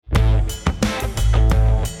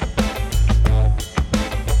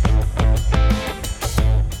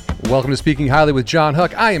Welcome to Speaking Highly with John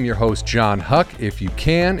Huck. I am your host, John Huck. If you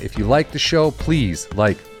like the show, please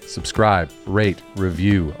like, subscribe, rate,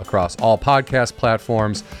 review across all podcast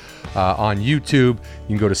platforms. On YouTube, you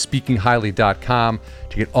can go to speakinghighly.com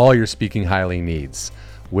to get all your Speaking Highly needs.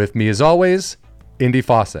 With me, as always, Indy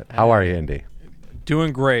Fawcett. How are you, Indy?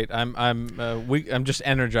 Doing great. I'm just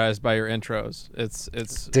energized by your intros.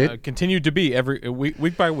 It's continued to be every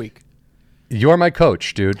week by week. You're my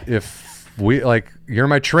coach, dude. You're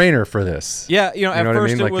my trainer for this. Yeah, at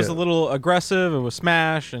first it was a little aggressive. It was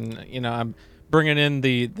smash, and I'm bringing in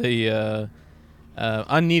the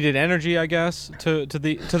unneeded energy, I guess, to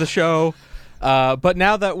the show. But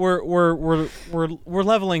now that we're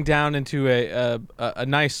leveling down into a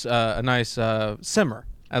nice simmer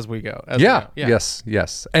as we go.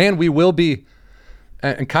 Yes. And we will be,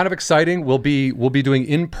 and kind of exciting, we'll be doing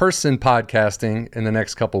in-person podcasting in the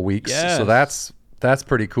next couple weeks. Yes. So that's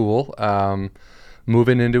pretty cool.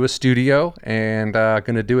 Moving into a studio and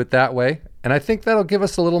going to do it that way. And I think that'll give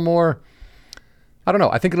us a little more, I don't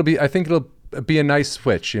know. I think it'll be a nice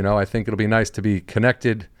switch. I think it'll be nice to be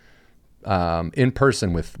connected in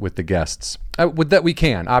person with the guests. With that we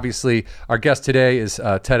can. Obviously, our guest today is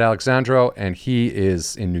Ted Alexandro, and he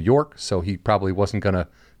is in New York, so he probably wasn't going to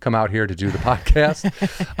come out here to do the podcast.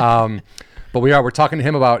 But we're talking to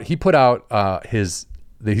him about, he put out he's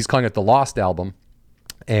calling it the Lost album,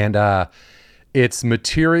 and it's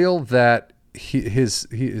material that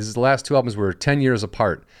his last two albums were 10 years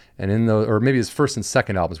apart, and or maybe his first and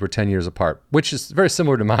second albums were 10 years apart, which is very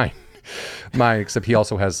similar to mine, except he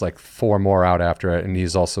also has like 4 more out after it, and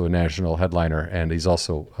he's also a national headliner, and he's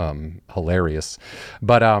also hilarious.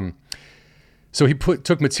 But so he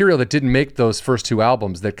took material that didn't make those first 2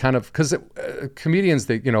 albums, that kind of, because comedians,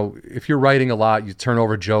 that if you're writing a lot, you turn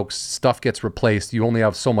over jokes, stuff gets replaced, you only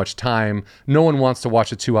have so much time. No one wants to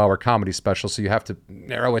watch a 2-hour comedy special, so you have to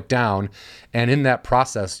narrow it down. And in that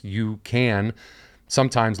process, you can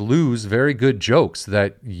sometimes lose very good jokes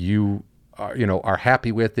that you are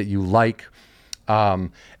happy with, that you like.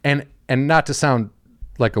 And not to sound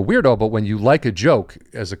like a weirdo, but when you like a joke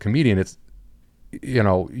as a comedian, it's,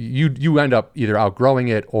 you end up either outgrowing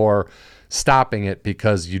it or stopping it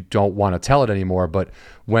because you don't want to tell it anymore. But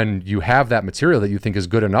when you have that material that you think is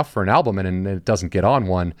good enough for an album and it doesn't get on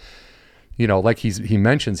one, like he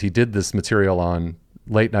mentions, he did this material on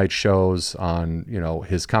late night shows, on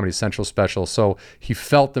his Comedy Central special. So he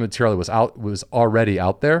felt the material was already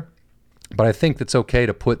out there. But I think it's okay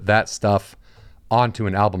to put that stuff onto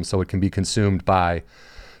an album so it can be consumed by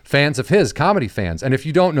fans of his, comedy fans. And if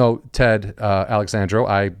you don't know Ted Alexandro,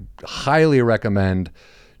 I highly recommend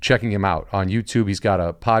checking him out on YouTube. He's got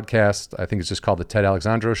a podcast. I think it's just called The Ted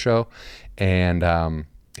Alexandro Show. And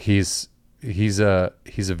he's a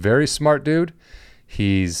very smart dude.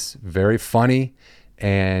 He's very funny,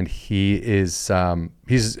 and he was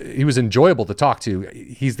enjoyable to talk to.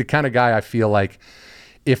 He's the kind of guy I feel like,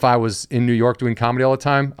 if I was in New York doing comedy all the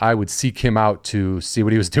time, I would seek him out to see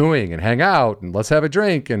what he was doing and hang out and let's have a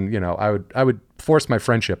drink. And, I would force my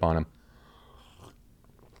friendship on him,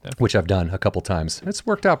 which I've done a couple times. It's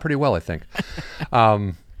worked out pretty well, I think.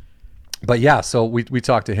 But yeah, so we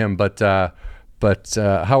talked to him, but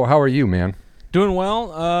how are you, man? Doing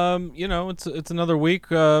well. It's another week.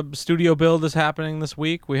 Studio build is happening this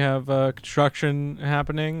week. We have construction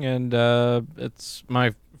happening, and it's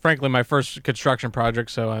frankly my first construction project,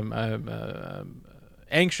 so I'm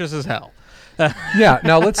anxious as hell. Yeah.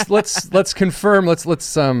 Now let's confirm.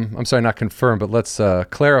 Let's I'm sorry, not confirm, but let's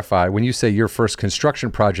clarify. When you say your first construction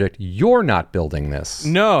project, you're not building this.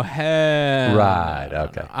 No. Hell. Right.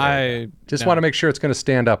 Okay. I just want to make sure it's going to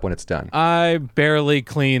stand up when it's done. I barely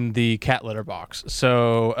cleaned the cat litter box,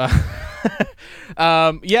 so yeah.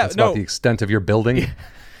 That's about the extent of your building.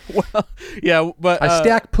 Well, yeah, but I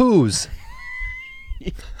stack poos.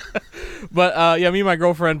 But me and my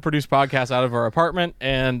girlfriend produce podcasts out of our apartment,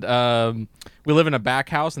 and we live in a back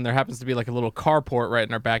house, and there happens to be like a little carport right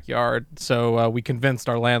in our backyard. So we convinced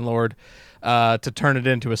our landlord to turn it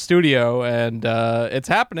into a studio, and it's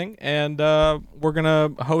happening. And we're gonna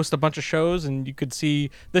host a bunch of shows, and you could see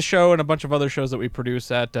this show and a bunch of other shows that we produce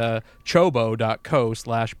at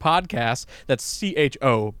chobo.co/podcast. That's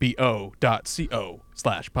chobo.co/podcast.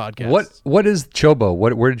 What is Chobo?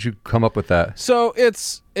 Where did you come up with that? So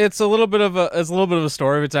it's a little bit of a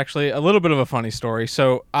story. It's actually a little bit of a funny story.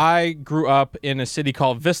 So I grew up in a city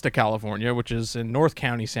called Vista, California, which is in North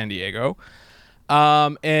County, San Diego.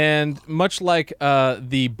 And much like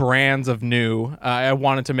the brands of New, I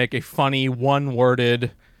wanted to make a funny,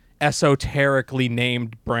 one-worded, esoterically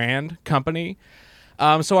named brand company.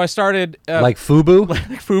 So I started... like FUBU?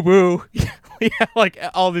 Like FUBU. Yeah, like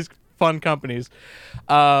all these fun companies.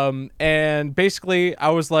 And basically, I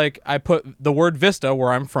was like, I put the word Vista,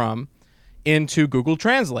 where I'm from, into Google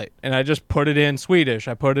Translate, and I just put it in Swedish,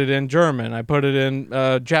 I put it in German, I put it in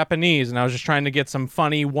Japanese, and I was just trying to get some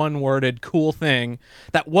funny one-worded cool thing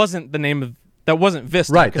that wasn't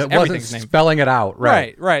Vista, right? That wasn't spelling it out,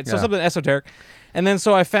 right? Right. So something esoteric, and then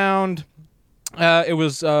so I found it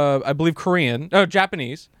was I believe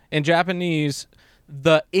Japanese. In Japanese,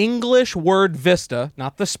 the English word Vista,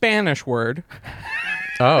 not the Spanish word.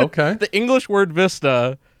 Oh, okay. The English word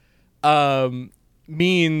Vista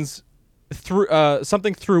means through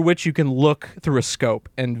something through which you can look through a scope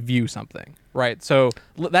and view something, right? So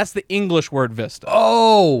that's the English word Vista.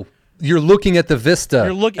 Oh, you're looking at the vista,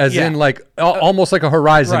 in like almost like a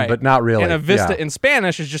horizon, right. But not really. And a vista in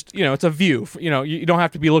Spanish is just, it's a view. You don't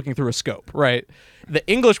have to be looking through a scope, right? The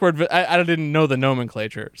English word, I didn't know the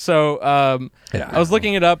nomenclature, so I was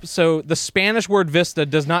looking it up. So the Spanish word vista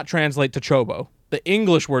does not translate to chobo. The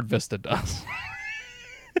English word vista does.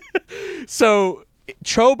 So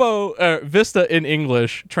chobo, vista in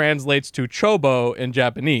English translates to chobo in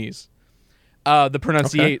Japanese.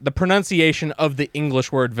 The pronunciation of the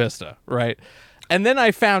English word vista, right? And then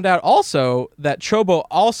I found out also that chobo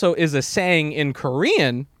also is a saying in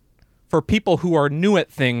Korean for people who are new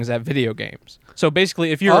at things at video games. So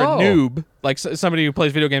basically, if you're a noob, like somebody who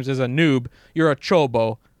plays video games is a noob, you're a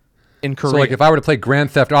chobo in Korean. So like if I were to play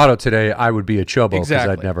Grand Theft Auto today, I would be a chobo because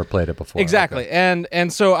I'd never played it before. Exactly. Okay.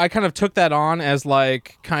 And so I kind of took that on as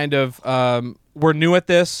like kind of we're new at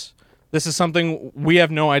this. This is something we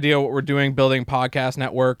have no idea what we're doing, building podcast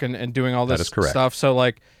network and doing all this stuff. So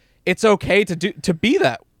like it's okay to be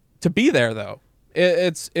there though.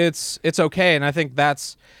 It's okay, and I think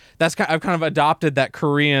that's I've kind of adopted that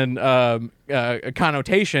Korean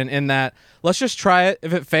connotation in that let's just try it.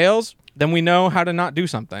 If it fails, then we know how to not do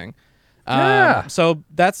something. So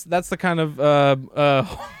that's the kind of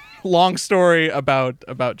long story about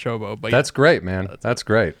chobo. But that's great, man. That's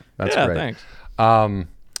great. That's great. Thanks.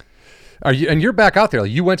 You're back out there.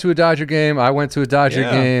 You went to a Dodger game. I went to a Dodger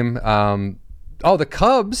game. The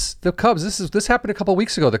Cubs. This happened a couple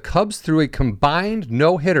weeks ago. The Cubs threw a combined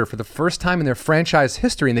no-hitter for the first time in their franchise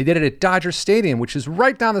history, and they did it at Dodger Stadium, which is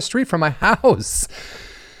right down the street from my house.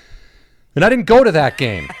 And I didn't go to that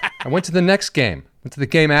game. I went to the next game. Went to the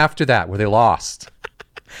game after that where they lost.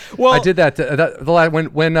 Well, I did that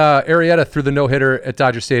when Arrieta threw the no-hitter at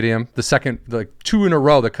Dodger Stadium, the second, like 2 in a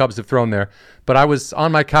row the Cubs have thrown there. But I was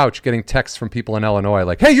on my couch getting texts from people in Illinois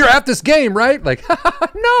like, hey, you're at this game, right? Like,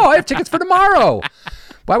 no, I have tickets for tomorrow.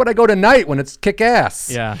 Why would I go tonight when it's kick ass?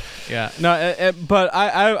 Yeah. No, but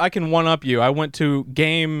I can one-up you. I went to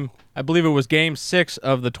I believe it was game 6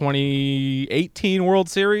 of the 2018 World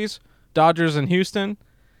Series, Dodgers and Houston.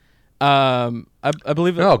 I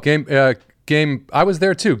believe it. No, game. I was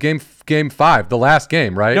there too. Game 5, the last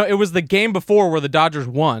game, right? No, it was the game before where the Dodgers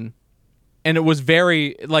won, and it was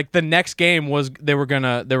very like the next game was they were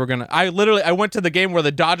gonna. I went to the game where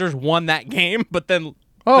the Dodgers won that game, but then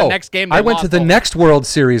the next game I went to the next World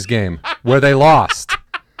Series game where they lost.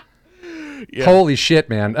 Yeah. Holy shit,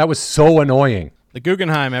 man, that was so annoying. The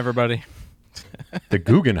Guggenheim, everybody. The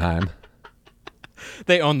Guggenheim.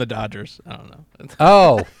 They own the Dodgers. I don't know.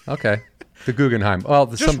 Oh, okay. The Guggenheim. Well,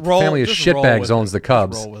 family of shitbags owns the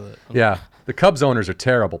Cubs. Just roll with it. Okay. Yeah, the Cubs owners are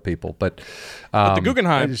terrible people, but the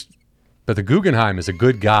Guggenheim. But the Guggenheim is a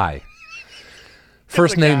good guy.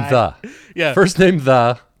 First name the. Yeah. First name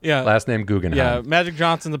the. Yeah. Last name Guggenheim. Yeah. Magic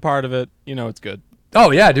Johnson's a part of it. It's good. Oh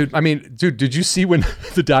yeah, dude. I mean, dude, did you see when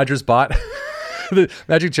the Dodgers bought the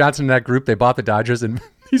Magic Johnson in that group? They bought the Dodgers and.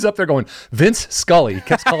 He's up there going, Vince Scully. He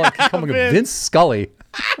kept calling him Vince Scully.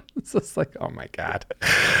 It's just like, oh my God.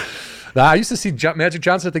 I used to see Magic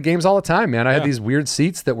Johnson at the games all the time, man. I had these weird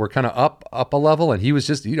seats that were kind of up a level, and he was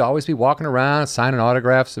he'd always be walking around, signing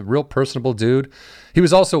autographs, a real personable dude. He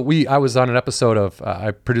was also, I was on an episode of,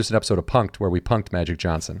 I produced an episode of Punked where we punked Magic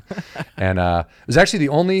Johnson. And it was actually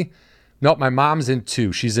my mom's in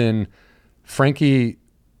 2. She's in Frankie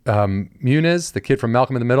Muniz, the kid from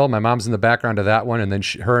Malcolm in the Middle. My mom's in the background of that one, and then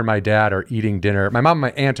her and my dad are eating dinner. My mom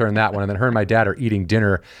and my aunt are in that one, and then her and my dad are eating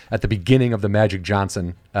dinner at the beginning of the Magic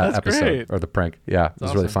Johnson episode. Great. Or the prank. Yeah, it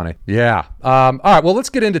was really funny. Yeah. All right, well, let's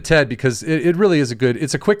get into Ted because it really is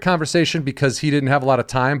it's a quick conversation because he didn't have a lot of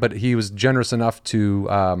time, but he was generous enough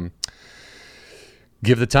to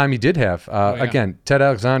give the time he did have. Again, Ted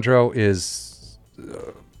Alexandro is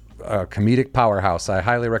a comedic powerhouse. I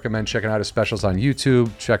highly recommend checking out his specials on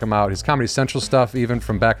YouTube. Check him out. His Comedy Central stuff, even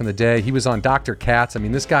from back in the day. He was on Dr. Katz. I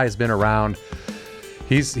mean, this guy has been around.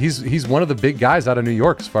 He's one of the big guys out of New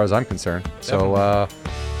York, as far as I'm concerned. So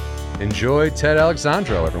enjoy Ted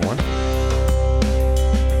Alexandro, everyone.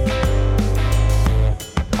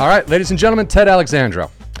 All right, ladies and gentlemen, Ted Alexandro.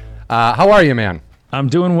 How are you, man? I'm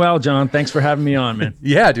doing well, John. Thanks for having me on, man.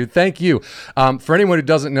 Yeah, dude. Thank you. For anyone who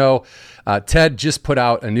doesn't know, Ted just put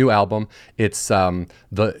out a new album. He's calling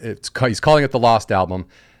it the Lost Album.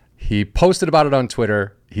 He posted about it on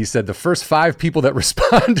Twitter. He said the first 5 people that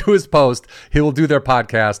respond to his post, he will do their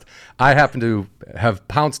podcast. I happen to have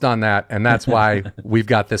pounced on that, and that's why we've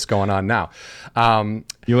got this going on now.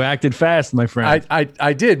 You acted fast, my friend.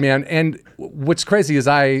 I did, man. And what's crazy is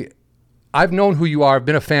I've known who you are. I've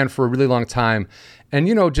been a fan for a really long time. And,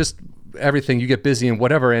 just everything, you get busy and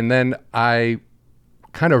whatever. And then I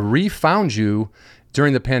kind of refound you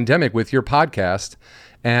during the pandemic with your podcast.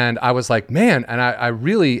 And I was like, man, and I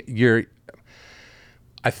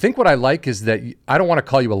think what I like is that I don't want to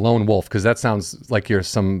call you a lone wolf because that sounds like you're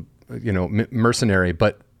some, mercenary,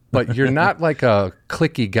 but you're not like a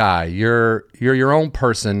cliquey guy. You're your own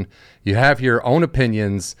person. You have your own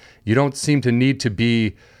opinions. You don't seem to need to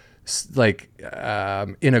be like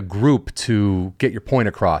in a group to get your point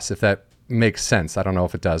across, if that makes sense. I don't know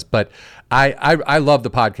if it does, but I love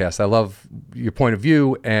the podcast. I love your point of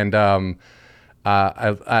view, and and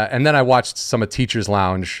then I watched some of Teachers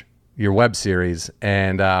Lounge, your web series,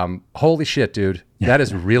 and holy shit, dude, that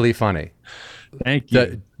is really funny. Thank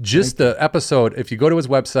you. The episode, if you go to his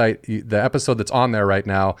website, the episode that's on there right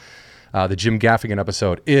now, the Jim Gaffigan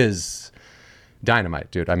episode, is dynamite,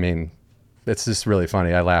 dude. I mean, it's just really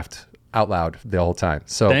funny. I laughed out loud the whole time.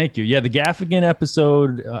 So thank you. Yeah, the Gaffigan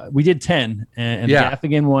episode, we did 10, and the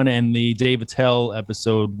Gaffigan one and the Dave Attell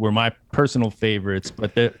episode were my personal favorites,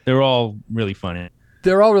 but they're all really funny.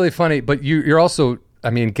 They're all really funny, but you're also,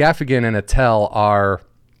 Gaffigan and Attell are,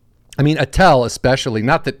 Attell especially,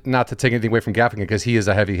 not to take anything away from Gaffigan because he is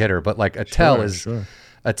a heavy hitter, but like Attell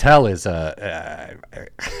Attell is I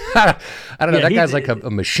don't know. That guy's like a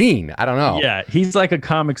machine. I don't know. Yeah, he's like a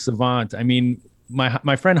comic savant.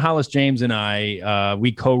 My friend Hollis James and I,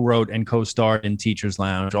 we co-wrote and co-starred in Teachers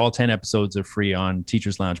Lounge. All 10 episodes are free on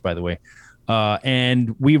Teachers Lounge, by the way.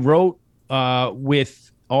 And we wrote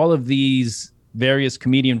with all of these various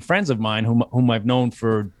comedian friends of mine whom I've known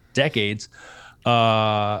for decades.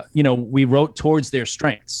 We wrote towards their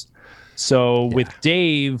strengths. So with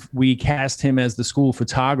Dave, we cast him as the school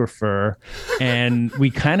photographer, and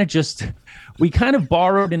we kind of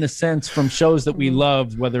borrowed in a sense from shows that we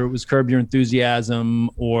loved, whether it was Curb Your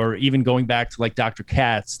Enthusiasm or even going back to like Dr.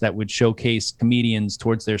 Katz, that would showcase comedians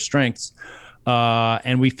towards their strengths.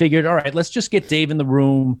 And we figured, all right, let's just get Dave in the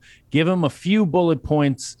room, give him a few bullet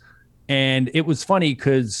points. And it was funny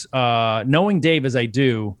because knowing Dave as I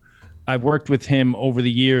do, I've worked with him over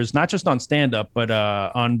the years, not just on stand-up, but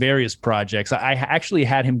on various projects. I actually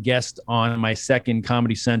had him guest on my second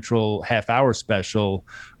Comedy Central half-hour special.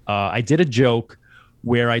 I did a joke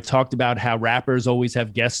where I talked about how rappers always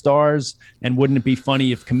have guest stars, and wouldn't it be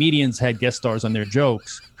funny if comedians had guest stars on their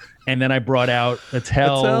jokes? And then I brought out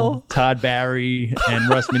Attell, Todd Barry, and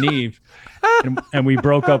Russ Maneve, and we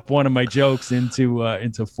broke up one of my jokes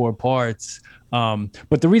into 4 parts.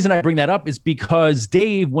 But the reason I bring that up is because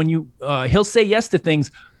Dave, when he'll say yes to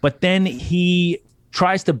things, but then he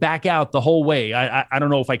tries to back out the whole way. I don't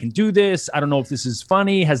know if I can do this. I don't know if this is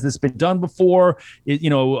funny. Has this been done before?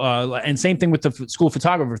 And same thing with the school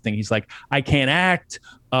photographer thing. He's like, I can't act.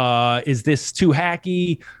 Is this too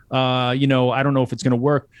hacky? I don't know if it's going to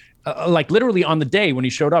work. Like literally on the day when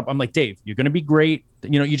he showed up, I'm like, Dave, you're going to be great.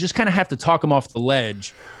 You just kind of have to talk him off the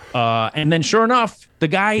ledge. And then sure enough, the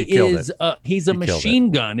guy he's a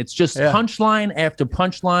machine gun. It's just punchline after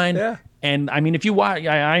punchline. Yeah. And if you watch,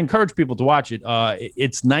 I encourage people to watch it.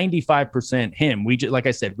 It's 95% him. Like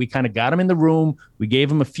I said, we kind of got him in the room. We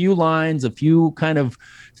gave him a few lines, a few kind of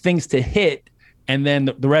things to hit. And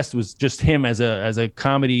then the rest was just him as a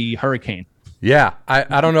comedy hurricane. Yeah,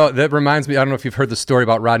 I don't know. That reminds me, I don't know if you've heard the story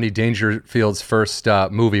about Rodney Dangerfield's first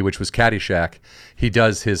movie, which was Caddyshack. He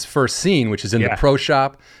does his first scene, which is in the pro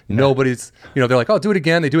shop. Yeah. Nobody's, they're like, oh, do it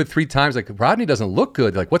again. They do it 3 times. Like, Rodney doesn't look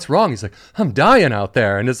good. They're like, what's wrong? He's like, I'm dying out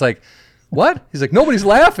there. And it's like, what? He's like, nobody's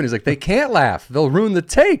laughing. He's like, they can't laugh. They'll ruin the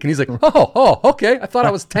take. And he's like, oh, okay. I thought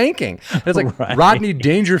I was tanking. And it's like, right. Rodney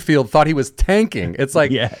Dangerfield thought he was tanking. It's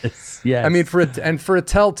like, yes. For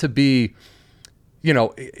Attell to be,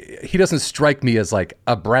 he doesn't strike me as like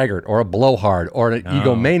a braggart or a blowhard or an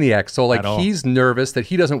egomaniac. So like he's nervous that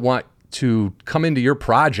he doesn't want to come into your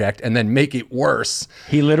project and then make it worse.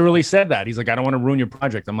 He literally said that. He's like, I don't want to ruin your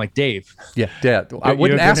project. I'm like, Dave. Yeah, Dad. I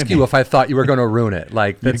wouldn't ask you if I thought you were going to ruin it.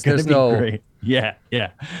 Like there's no. Great. Yeah.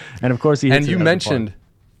 And of course he. And you mentioned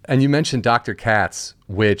Dr. Katz,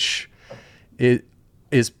 which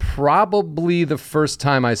is probably the first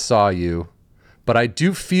time I saw you. But I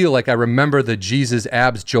do feel like I remember the Jesus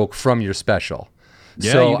abs joke from your special.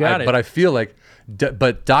 Yeah, you got it. But I feel like,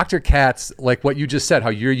 but Dr. Katz, like what you just said, how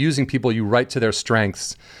you're using people, you write to their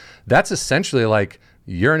strengths. That's essentially like,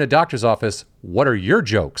 you're in a doctor's office. What are your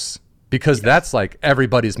jokes? Because that's like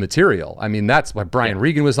everybody's material. I mean, that's why Brian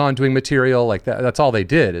Regan was on doing material like that. That's all they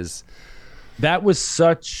did is. That was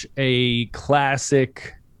such a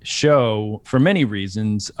classic show for many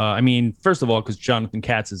reasons. I mean, first of all, because Jonathan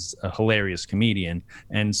Katz is a hilarious comedian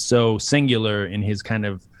and so singular in his kind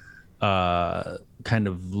of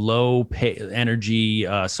low energy,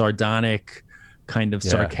 sardonic, kind of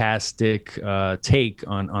sarcastic take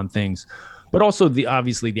on things. But also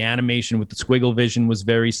obviously the animation with the squiggle vision was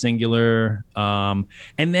very singular. And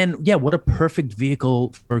then, what a perfect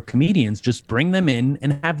vehicle for comedians. Just bring them in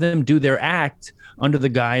and have them do their act under the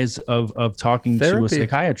guise of talking to a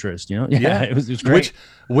psychiatrist, it was great.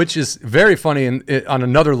 Which is very funny and on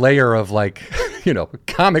another layer of like,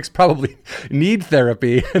 comics probably need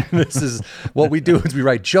therapy. And this is what we do is we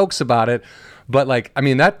write jokes about it. But like, I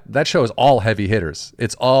mean, that show is all heavy hitters.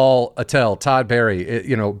 It's all Attell, Todd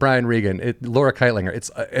Barry, Brian Regan, Laura Keitlinger.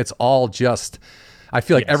 It's all just, I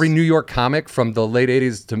feel like every New York comic from the late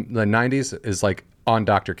 80s to the 90s is like on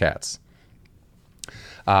Dr. Katz.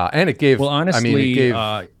 And it gave, honestly,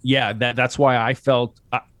 that's why I felt,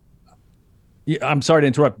 I'm sorry to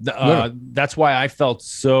interrupt. No. That's why I felt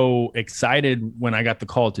so excited when I got the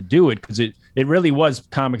call to do it. Cause it really was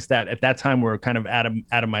comics that at that time were kind of out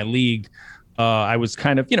of my league. I was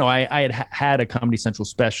kind of, I had a Comedy Central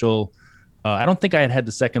special. I don't think I had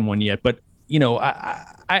the second one yet, but I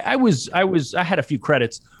had a few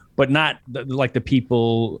credits, but not like the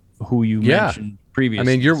people who you mentioned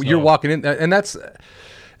previously. I mean, you're walking in, and it's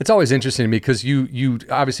always interesting to me because you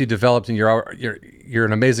obviously developed and you're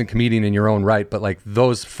an amazing comedian in your own right, but like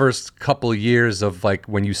those first couple of years of like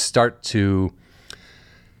when you start to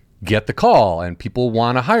get the call and people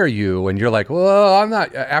want to hire you and you're like, well, I'm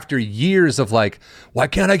not, after years of like, why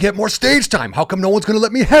can't I get more stage time? How come no one's going to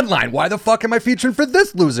let me headline? Why the fuck am I featuring for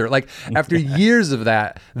this loser? Like after years of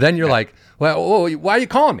that, then you're like, well, why are you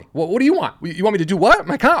calling me? What do you want? You want me to do what?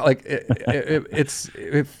 My like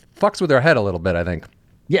it fucks with their head a little bit, I think.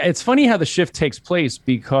 Yeah. It's funny how the shift takes place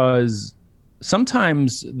because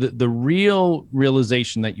sometimes the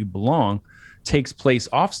realization that you belong takes place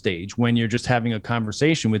off stage when you're just having a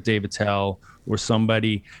conversation with Dave Attell or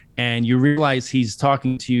somebody and you realize he's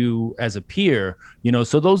talking to you as a peer,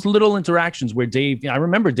 so those little interactions where Dave, I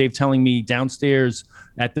remember Dave telling me downstairs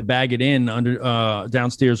at the Bagot Inn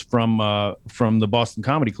downstairs from the Boston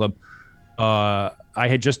Comedy Club, I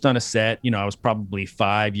had just done a set, I was probably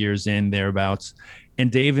 5 years in thereabouts. And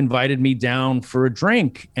Dave invited me down for a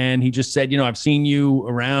drink. And he just said, I've seen you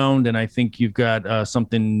around and I think you've got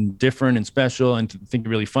something different and special and think you're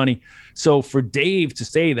really funny. So for Dave to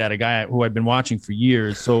say that, a guy who I've been watching for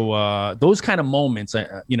years. So those kind of moments,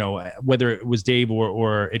 whether it was Dave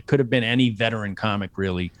or it could have been any veteran comic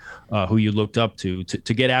really who you looked up to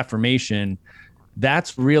get affirmation.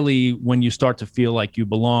 That's really when you start to feel like you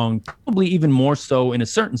belong, probably even more so in a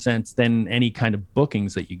certain sense than any kind of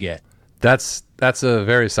bookings that you get. That's a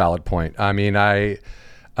very solid point. I mean, I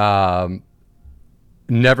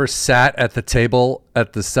never sat at the table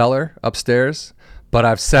at the cellar upstairs, but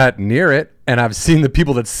I've sat near it and I've seen the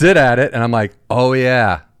people that sit at it and I'm like, oh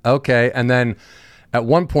yeah, okay. And then at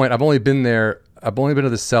one point I've only been to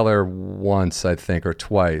the cellar once, I think, or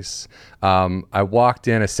twice. I walked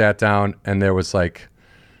in, I sat down and there was like,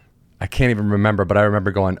 I can't even remember, but I remember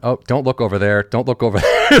going, oh, don't look over there. Don't look over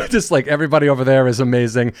there. Just like everybody over there is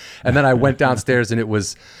amazing. And then I went downstairs and it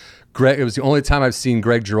was Greg. It was the only time I've seen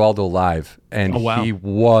Greg Giraldo live. And he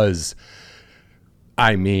was,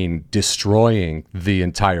 destroying the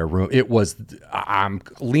entire room. It was, I'm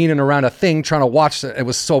leaning around a thing trying to watch. It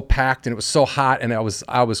was so packed and it was so hot. And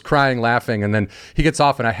I was crying, laughing. And then he gets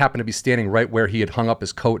off and I happened to be standing right where he had hung up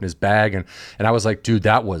his coat and his bag. And I was like, dude,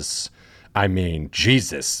 that was,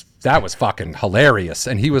 Jesus. That was fucking hilarious.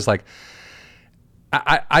 And he was like,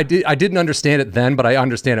 I didn't understand it then, but I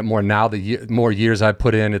understand it more now. The more years I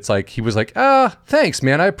put in, it's like, he was like, thanks,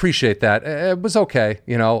 man. I appreciate that. It was okay.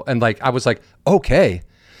 And like, I was like, okay,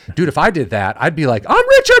 dude, if I did that, I'd be like, I'm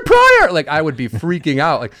Richard Pryor. Like I would be freaking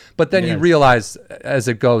out. Like, but then you realize as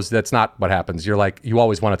it goes, that's not what happens. You're like, you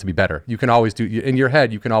always want it to be better. You can always do in your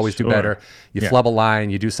head. You can always do better. You flub a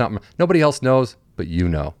line, you do something nobody else knows, but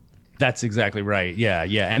That's exactly right. Yeah.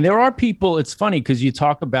 And there are people, it's funny because you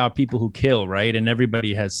talk about people who kill, right? And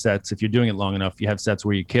everybody has sets. If you're doing it long enough, you have sets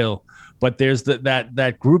where you kill. But there's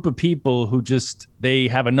that group of people who just, they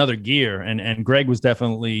have another gear. And Greg was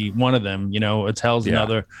definitely one of them, Attell's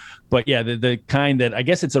another. But the kind that, I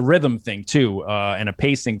guess it's a rhythm thing too, and a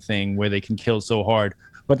pacing thing where they can kill so hard.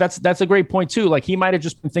 But that's a great point too. Like he might have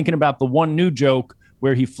just been thinking about the one new joke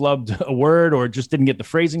where he flubbed a word or just didn't get the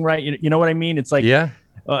phrasing right. You know what I mean? It's like,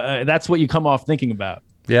 that's what you come off thinking about.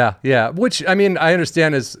 Yeah, yeah. Which, I mean, I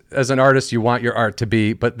understand as an artist, you want your art to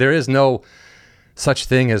be, but there is no such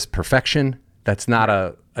thing as perfection. That's not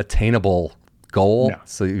a attainable goal. No.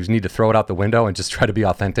 So you need to throw it out the window and just try to be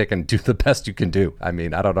authentic and do the best you can do. I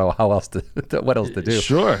mean, I don't know what else to do.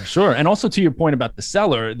 Sure. And also to your point about the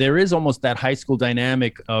cellar, there is almost that high school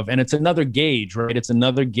dynamic of, and it's another gauge, right? It's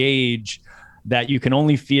another gauge that you can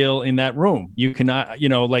only feel in that room. You cannot,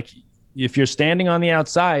 like if you're standing on the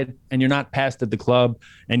outside and you're not passed at the club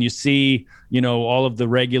and you see, all of the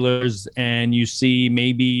regulars and you see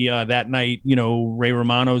maybe that night, Ray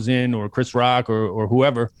Romano's in or Chris Rock or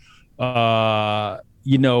whoever, that's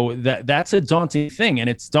a daunting thing. And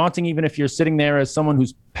it's daunting even if you're sitting there as someone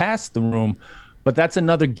who's past the room, but that's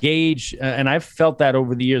another gauge. And I've felt that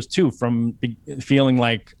over the years too, from feeling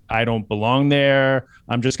like I don't belong there.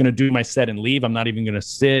 I'm just going to do my set and leave. I'm not even going to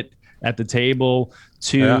sit at the table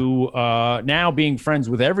to now being friends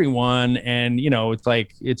with everyone. And, it's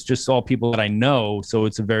like, it's just all people that I know. So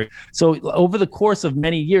it's so over the course of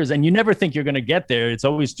many years, and you never think you're going to get there. It's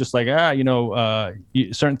always just like,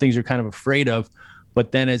 certain things you're kind of afraid of.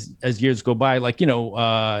 But then as years go by, like,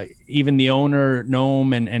 even the owner,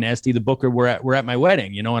 Noam and Esty, the booker, were at my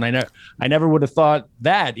wedding, and I never would have thought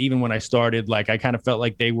that even when I started. Like, I kind of felt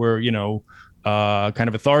like they were, kind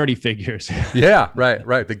of authority figures. Yeah,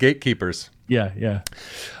 right. The gatekeepers. Yeah.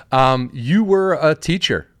 You were a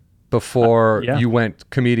teacher before you went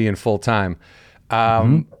comedian full time.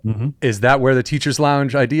 Is that where the Teachers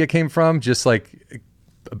Lounge idea came from? Just like,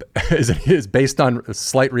 is based on a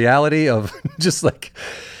slight reality of just like,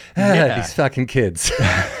 these fucking kids.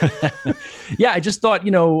 Yeah, I just thought,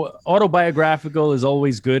 autobiographical is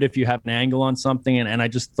always good if you have an angle on something. And I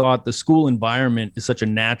just thought the school environment is such a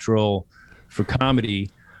natural for comedy.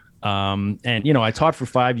 And, I taught for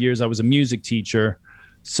 5 years. I was a music teacher.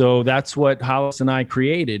 So that's what Hollis and I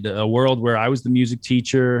created, a world where I was the music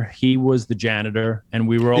teacher, he was the janitor, and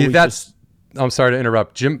we were always I'm sorry to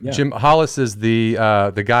interrupt. Jim Hollis is the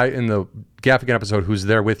guy in the Gaffigan episode who's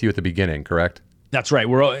there with you at the beginning, correct? That's right.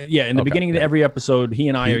 In the beginning of every episode, he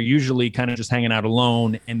and I are usually kind of just hanging out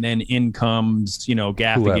alone, and then in comes,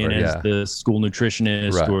 Gaffigan as the school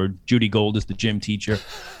nutritionist, or Judy Gold as the gym teacher.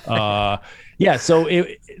 So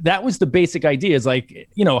that was the basic idea. Is like,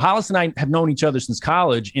 Hollis and I have known each other since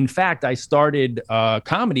college. In fact, I started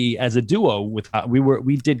comedy as a duo with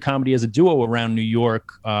we did comedy as a duo around New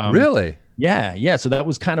York. Really? Yeah. So that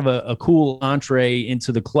was kind of a cool entree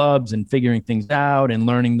into the clubs and figuring things out and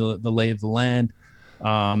learning the lay of the land.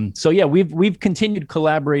 We've continued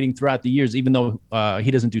collaborating throughout the years, even though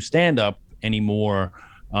he doesn't do stand-up anymore.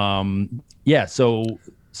 It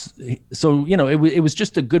was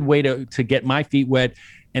just a good way to get my feet wet.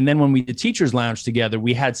 And then when we did Teachers Lounge together,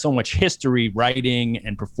 we had so much history writing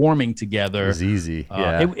and performing together. It was easy.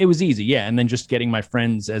 It was easy. Yeah. And then just getting my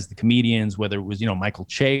friends as the comedians, whether it was, Michael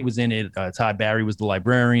Che was in it. Todd Barry was the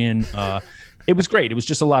librarian. It was great. It was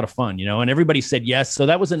just a lot of fun, and everybody said yes. So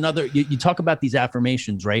that was another, you talk about these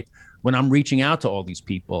affirmations, right? When I'm reaching out to all these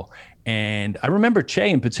people. And I remember Che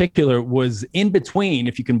in particular was in between,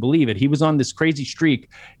 if you can believe it. He was on this crazy streak.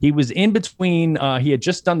 He was in between. He had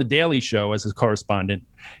just done The Daily Show as his correspondent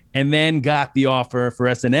and then got the offer for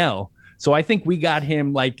SNL. So I think we got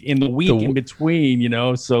him like in the week in between,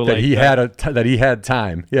 so that he had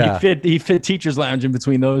time. Yeah. He fit Teachers Lounge in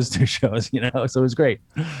between those two shows, so it was great.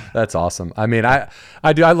 That's awesome. I mean, I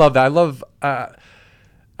love that.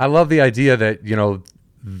 I love the idea that,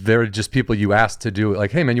 they're just people you asked to do it.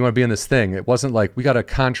 Like, hey man, you want to be in this thing? It wasn't like we got a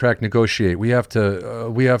contract negotiate. We have to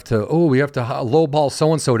lowball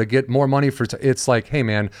so-and-so to get more money for, it's like, hey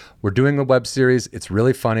man, we're doing a web series. It's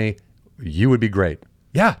really funny. You would be great.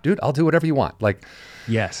 Yeah, dude, I'll do whatever you want. Like,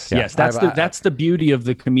 yes. That's the beauty of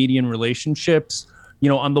the comedian relationships.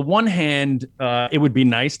 On the one hand, it would be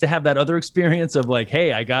nice to have that other experience of like,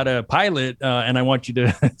 hey, I got a pilot and I want you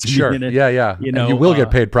to sure. Be in it. Yeah. And you will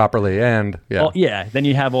get paid properly. And then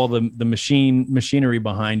you have all the machinery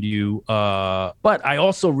behind you. But I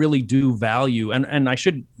also really do value, and I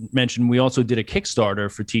should mention, we also did a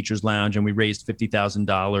Kickstarter for Teachers Lounge and we raised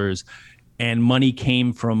 $50,000. And money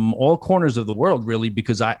came from all corners of the world, really,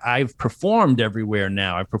 because I've performed everywhere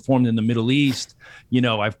now. I've performed in the Middle East.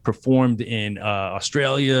 I've performed in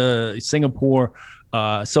Australia, Singapore.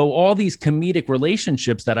 So all these comedic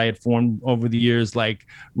relationships that I had formed over the years, like,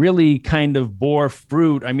 really kind of bore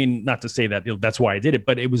fruit. I mean, not to say that that's why I did it,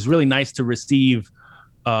 but it was really nice to receive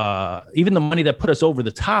even the money that put us over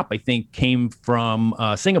the top, I think, came from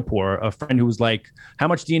Singapore. A friend who was like, "How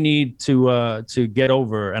much do you need to get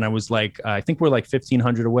over?" And I was like, "I think we're like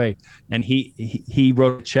 1,500 away." And he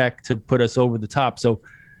wrote a check to put us over the top. So,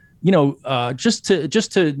 just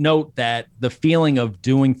to note that the feeling of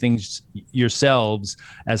doing things yourselves,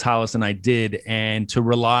 as Hollis and I did, and to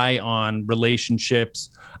rely on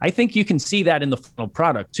relationships, I think you can see that in the final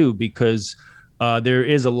product too, because there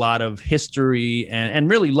is a lot of history and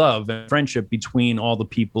really love and friendship between all the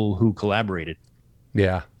people who collaborated.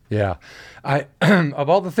 Yeah. I of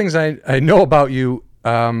all the things I know about you,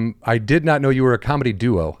 I did not know you were a comedy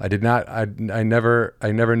duo. I did not. I never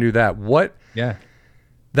knew that. What? Yeah.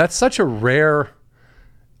 That's such a rare.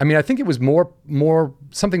 I mean, I think it was more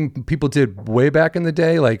something people did way back in the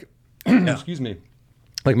day. Like, excuse me.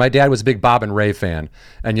 Like my dad was a big Bob and Ray fan,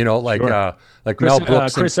 and like Mel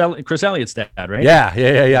Brooks, Chris Elliott's dad, right?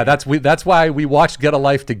 Yeah. That's why we watched Get a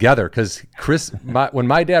Life together, because when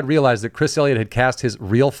my dad realized that Chris Elliott had cast his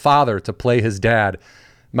real father to play his dad,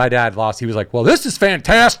 my dad lost. He was like, "Well, this is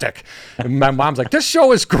fantastic," and my mom's like, "This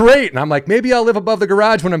show is great," and I'm like, "Maybe I'll live above the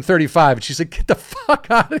garage when I'm 35," and she's like, "Get the fuck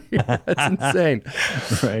out of here! That's insane."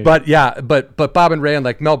 Right. But yeah, but Bob and Ray and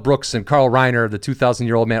like Mel Brooks and Carl Reiner, the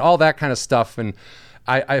 2,000-year-old man, all that kind of stuff, and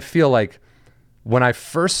I feel like when I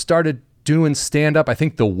first started doing stand-up, I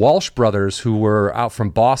think the Walsh brothers, who were out from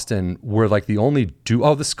Boston, were like the only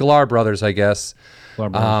duo. The Sklar brothers, I guess.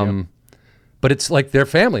 Sklar brothers, yep. But it's like their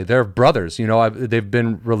family, they're brothers. They've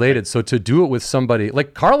been related. So to do it with somebody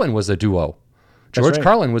like Carlin was a duo. George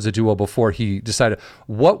Carlin was a duo before he decided.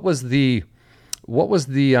 What was the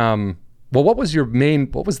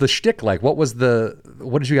shtick like? What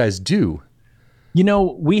did you guys do?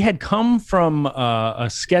 We had come from a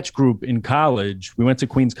sketch group in college. We went to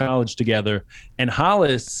Queens College together, and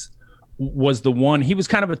Hollis was the one. He was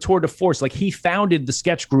kind of a tour de force. Like, he founded the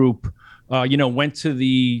sketch group. Went to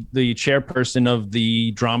the chairperson of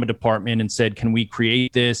the drama department and said, "Can we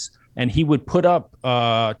create this?" And he would put up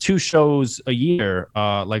 2 shows a year,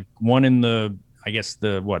 like one in the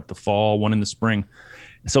fall, one in the spring.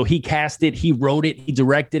 So he cast it, he wrote it, he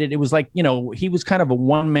directed it. It was like, he was kind of a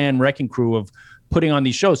one-man wrecking crew of putting on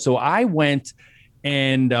these shows. So I went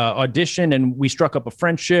and auditioned, and we struck up a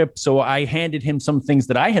friendship. So I handed him some things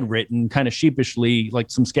that I had written kind of sheepishly,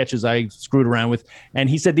 like some sketches I screwed around with. And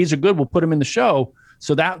he said, "These are good, we'll put them in the show."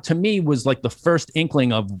 So that to me was like the first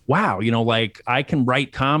inkling of, wow, like I can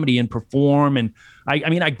write comedy and perform. And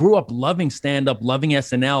I grew up loving stand-up, loving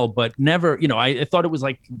SNL, but never, I thought it was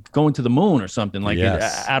like going to the moon or something, like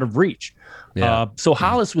out of reach. Yeah. So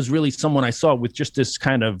Hollis was really someone I saw with just this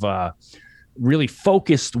kind of really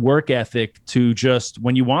focused work ethic to just,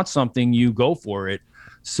 when you want something, you go for it.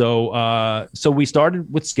 So we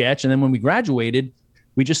started with sketch, and then when we graduated,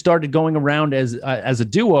 we just started going around as a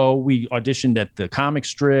duo. We auditioned at the Comic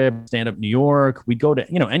Strip, Stand Up New York. We'd go to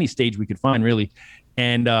any stage we could find, really,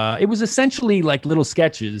 and it was essentially like little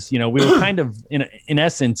sketches. We were kind of in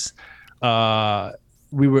essence,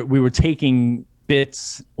 we were taking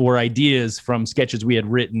bits or ideas from sketches we had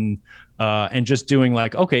written, and just doing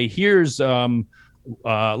like, okay, here's like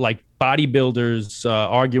bodybuilders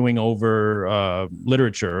arguing over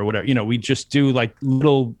literature or whatever. We just do like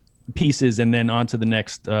little pieces and then on to the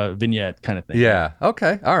next vignette kind of thing. Yeah.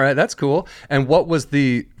 Okay. All right. That's cool. And what was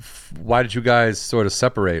why did you guys sort of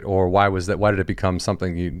separate, or why did it become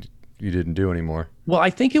something you didn't do anymore? Well, I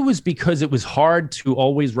think it was because it was hard to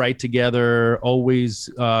always write together, always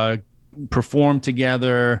perform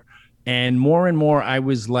together. And more I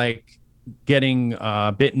was like getting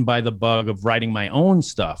bitten by the bug of writing my own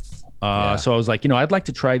stuff. So I was like, I'd like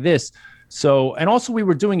to try this. So, and also we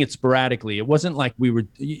were doing it sporadically. It wasn't like we were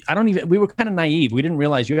kind of naive. We didn't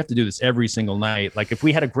realize you have to do this every single night. Like if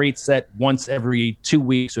we had a great set once every 2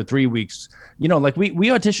 weeks or 3 weeks, like we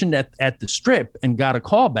auditioned at the Strip and got a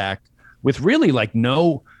call back with really like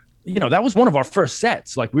no, that was one of our first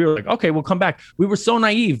sets. Like we were like, okay, we'll come back. We were so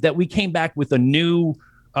naive that we came back with a new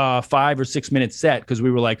 5 or 6 minute set, because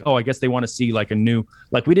we were like, oh, I guess they want to see like a new,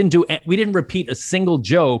 like we didn't repeat a single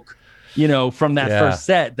joke from that first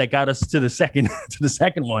set that got us to the second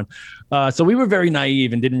one. So we were very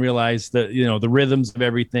naive and didn't realize the rhythms of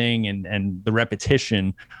everything and the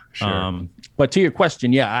repetition. Sure. But to your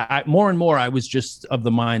question, I more and more I was just of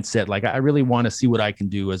the mindset, like I really want to see what I can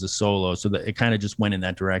do as a solo. So that it kind of just went in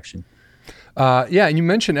that direction. Yeah. And you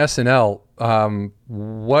mentioned SNL.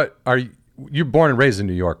 You're born and raised in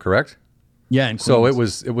New York, correct? Yeah. In so it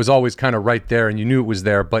was always kind of right there, and you knew it was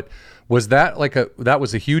there, but was that that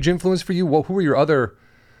was a huge influence for you?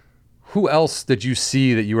 Who else did you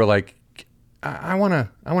see that you were like, I want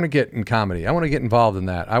to get in comedy. I want to get involved in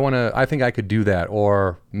that. I think I could do that.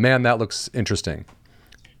 Or, man, that looks interesting.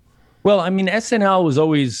 Well, I mean, SNL was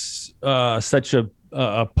always such a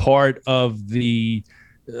part of the,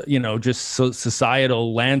 just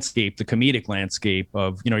societal landscape, the comedic landscape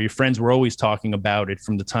of, your friends were always talking about it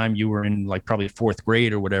from the time you were in like probably fourth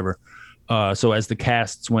grade or whatever. So as the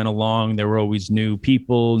casts went along, there were always new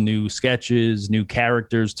people, new sketches, new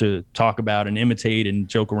characters to talk about and imitate and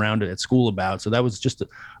joke around at school about. So that was just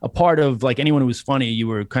a part of like anyone who was funny, you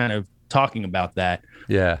were kind of talking about that.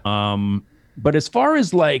 Yeah. But as far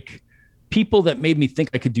as like people that made me think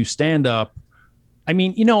I could do stand up, I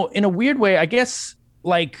mean, in a weird way, I guess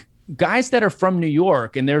like guys that are from New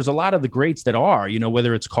York, and there's a lot of the greats that are,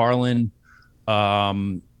 whether it's Carlin,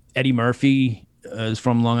 Eddie Murphy, is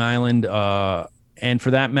from Long Island, and for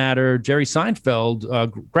that matter, Jerry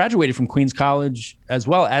Seinfeld graduated from Queens College as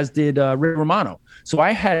well, as did Ray Romano. So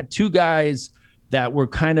I had two guys that were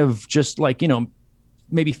kind of just like,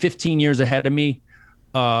 maybe 15 years ahead of me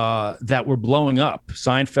that were blowing up.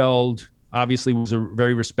 Seinfeld obviously was a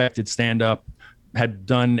very respected stand-up, had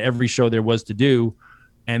done every show there was to do,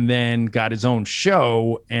 and then got his own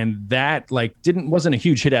show, and that like wasn't a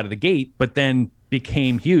huge hit out of the gate, but then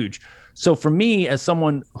became huge. So for me, as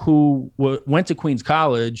someone who went to Queens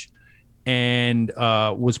College and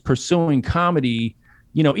was pursuing comedy,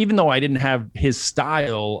 even though I didn't have his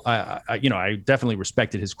style, I definitely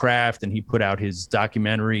respected his craft, and he put out his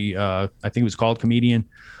documentary. I think it was called Comedian.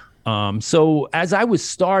 So as I was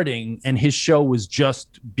starting and his show was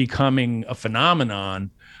just becoming a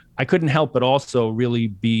phenomenon, I couldn't help but also really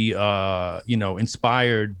be,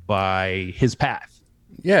 inspired by his path.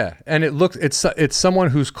 Yeah, and it's someone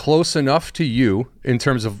who's close enough to you in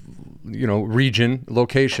terms of region,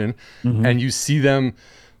 location, and you see them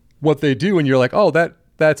what they do, and you're like, oh,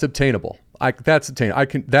 that's obtainable. That's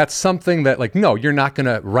obtainable. That's something that like, no, you're not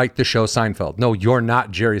gonna write the show Seinfeld. No, you're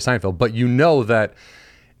not Jerry Seinfeld, but you know that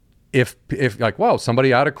if like, wow,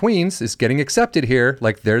 somebody out of Queens is getting accepted here,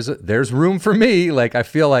 like there's room for me. Like I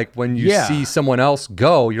feel like when you see someone else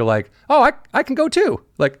go, you're like, oh, I can go too.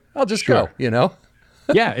 Like I'll just go.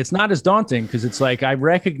 Yeah, it's not as daunting because it's like I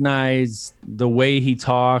recognize the way he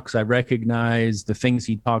talks. I recognize the things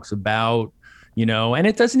he talks about, and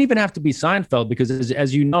it doesn't even have to be Seinfeld because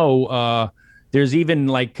as you know, there's even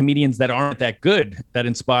like comedians that aren't that good that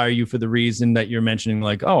inspire you for the reason that you're mentioning,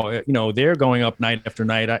 like, oh, they're going up night after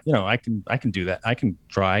night. I can do that. I can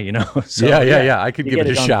try, So, yeah. I could give it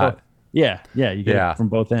a shot. You get it from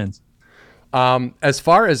both ends. As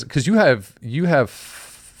far as, because you have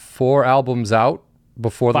 4 albums out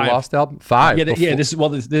before 5. The Lost album? 5. Yeah. This is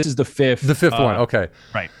the 5th. The 5th one. Okay.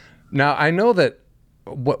 Right. Now I know that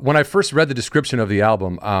when I first read the description of the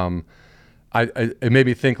album, it made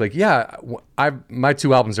me think like, my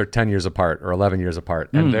 2 albums are 10 years apart or 11 years apart,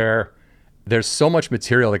 and there's so much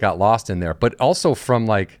material that got lost in there, but also from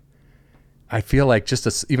like, I feel like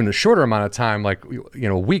just even a shorter amount of time, like,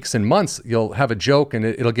 weeks and months, you'll have a joke and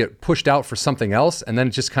it'll get pushed out for something else. And then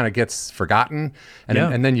it just kind of gets forgotten.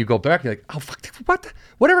 And then you go back, you're like, oh, fuck,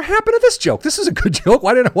 whatever happened to this joke? This is a good joke.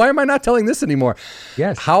 Why am I not telling this anymore?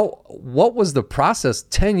 Yes. What was the process?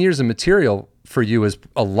 10 years of material for you is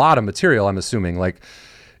a lot of material, I'm assuming. Like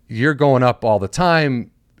you're going up all the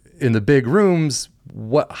time in the big rooms.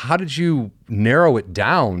 How did you narrow it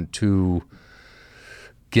down to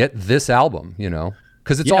get this album,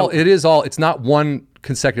 because it's not one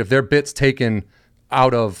consecutive, they're bits taken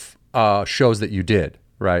out of shows that you did,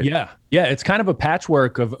 right? Yeah It's kind of a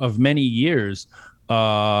patchwork of many years,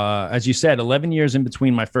 as you said, 11 years in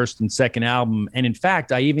between my first and second album, and in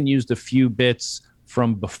fact I even used a few bits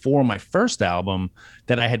from before my first album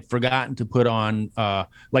that I had forgotten to put on,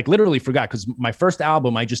 like literally forgot, because my first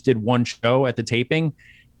album I just did one show at the taping.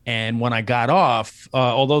 And when I got off,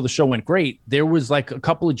 although the show went great, there was like a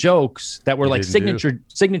couple of jokes that were like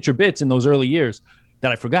signature bits in those early years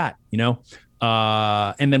that I forgot,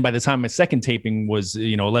 and then by the time my second taping was,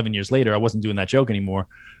 11 years later, I wasn't doing that joke anymore.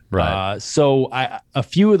 Right. So a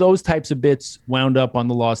few of those types of bits wound up on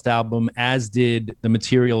the Lost album, as did the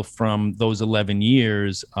material from those 11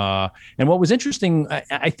 years. And what was interesting,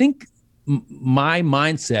 I think my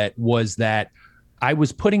mindset was that I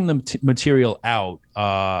was putting the material out.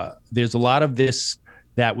 There's a lot of this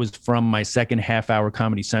that was from my second half-hour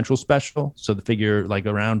Comedy Central special. So the figure like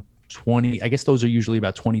around 20, I guess those are usually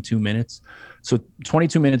about 22 minutes. So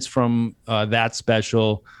 22 minutes from that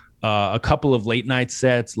special, a couple of late night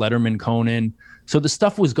sets, Letterman, Conan. So the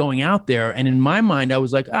stuff was going out there. And in my mind, I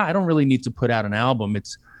was like, I don't really need to put out an album.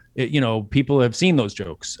 People have seen those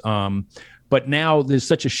jokes. but now there's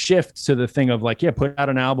such a shift to the thing of like, yeah, put out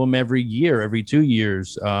an album every year, every 2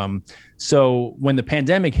 years. So when the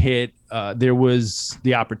pandemic hit, there was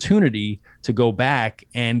the opportunity to go back,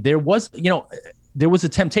 and there was a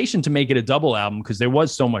temptation to make it a double album because there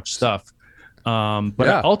was so much stuff.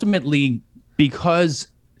 But ultimately, because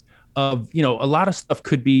of, a lot of stuff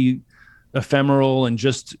could be ephemeral and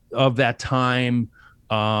just of that time.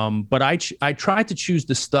 But I tried to choose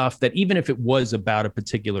the stuff that, even if it was about a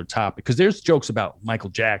particular topic, because there's jokes about Michael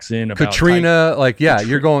Jackson, about Katrina,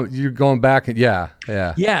 you're going back and yeah.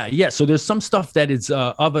 So there's some stuff that is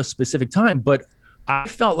of a specific time, but I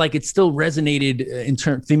felt like it still resonated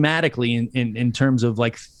thematically in terms of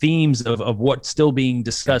like themes of what's still being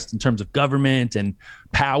discussed in terms of government and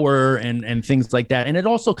power and things like that. And it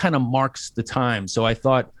also kind of marks the time. So I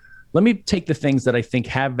thought, let me take the things that I think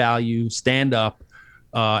have value, stand up,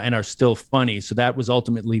 and are still funny. So that was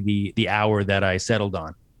ultimately the hour that I settled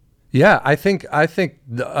on. Yeah, I think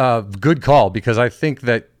good call, because I think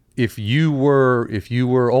that if you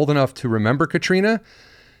were old enough to remember Katrina,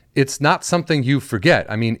 it's not something you forget.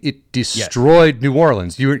 I mean, it destroyed New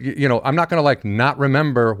Orleans. I'm not going to not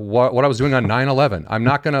remember what I was doing on 9/11. I'm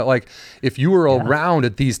not going to if you were around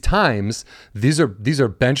at these times, these are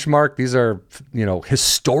benchmark, these are,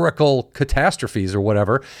 historical catastrophes or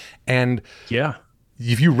whatever. And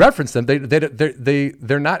if you reference them,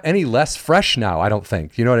 they're not any less fresh now, I don't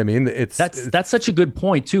think. You know what I mean? That's such a good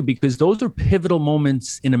point too, because those are pivotal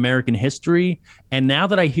moments in American history. And now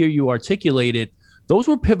that I hear you articulate it, those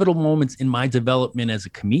were pivotal moments in my development as a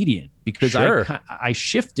comedian, because I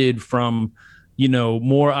shifted from,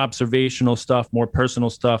 more observational stuff, more personal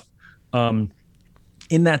stuff.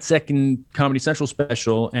 In that second Comedy Central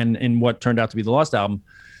special and in what turned out to be the Lost album,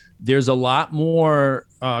 there's a lot more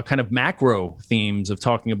kind of macro themes of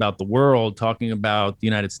talking about the world, talking about the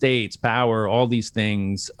United States, power, all these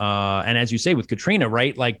things. And as you say, with Katrina,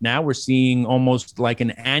 right? Like now we're seeing almost like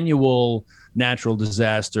an annual natural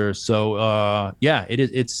disaster. So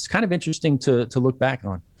it's kind of interesting to look back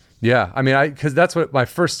on. Yeah, I mean, because that's what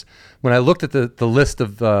when I looked at the list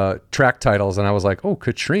of track titles, and I was like, oh,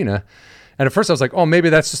 Katrina. And at first I was like, oh, maybe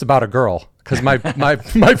that's just about a girl, because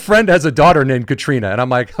my friend has a daughter named Katrina. And I'm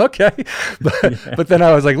like, okay. But then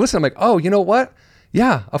I was like, listen, I'm like, oh, you know what?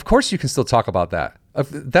 Yeah, of course you can still talk about that.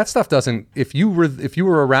 That stuff doesn't, if you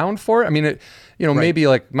were around for it, I mean, maybe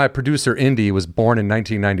like my producer Indy was born in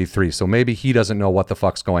 1993, so maybe he doesn't know what the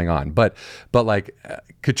fuck's going on. But like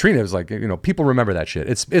Katrina was like, people remember that shit.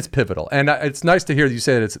 It's pivotal. And it's nice to hear you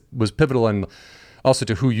say that it was pivotal, and also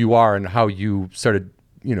to who you are and how you started,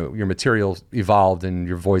 your material evolved and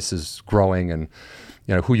your voice is growing, and,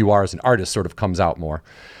 who you are as an artist sort of comes out more.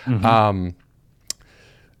 Mm-hmm.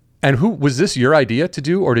 And was this your idea to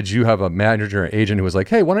do, or did you have a manager or agent who was like,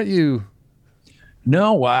 hey, why don't you?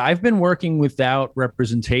 No, I've been working without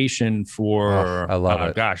representation for, I love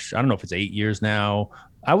it. Gosh, I don't know if it's 8 years now.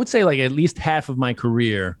 I would say like at least half of my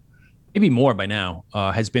career, maybe more by now,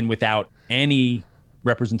 has been without any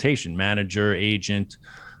representation, manager, agent.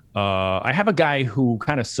 I have a guy who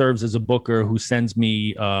kind of serves as a booker who sends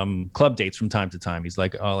me club dates from time to time. He's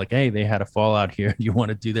like, hey, they had a fallout here. Do you want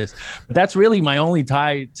to do this? But that's really my only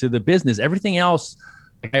tie to the business. Everything else,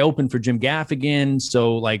 like I opened for Jim Gaffigan.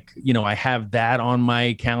 So I have that on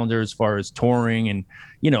my calendar as far as touring, and,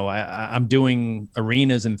 I'm doing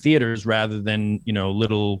arenas and theaters rather than,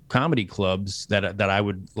 little comedy clubs that I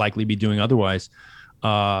would likely be doing otherwise.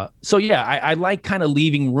 I like kind of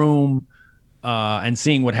leaving room and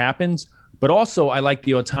seeing what happens. But also I like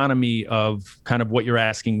the autonomy of kind of what you're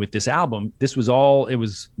asking with this album. It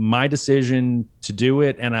was my decision to do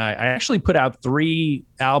it. And I actually put out 3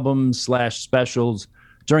 albums / specials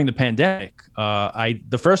during the pandemic.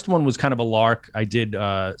 The first one was kind of a lark. I did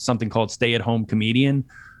something called Stay at Home Comedian.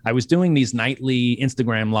 I was doing these nightly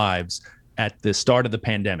Instagram lives at the start of the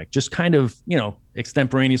pandemic, just kind of,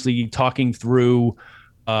 extemporaneously talking through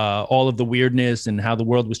all of the weirdness and how the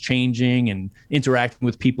world was changing, and interacting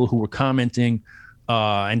with people who were commenting,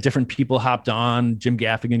 and different people hopped on. Jim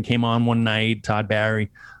Gaffigan came on one night, Todd Barry.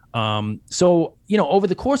 Over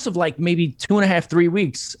the course of like maybe 2.5, 3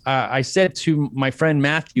 weeks, I said to my friend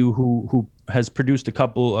Matthew, who has produced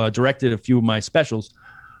directed a few of my specials,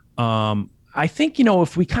 I think,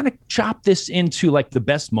 if we kind of chop this into like the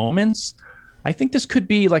best moments, I think this could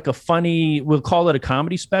be like a funny, we'll call it a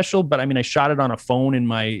comedy special, but I mean, I shot it on a phone in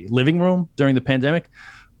my living room during the pandemic.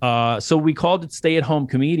 So we called it Stay at Home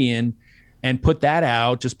Comedian and put that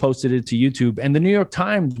out, just posted it to YouTube. And the New York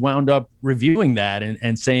Times wound up reviewing that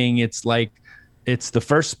and saying it's the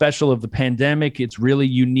first special of the pandemic. It's really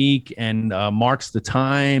unique and marks the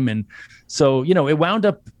time. And so, it wound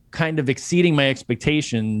up kind of exceeding my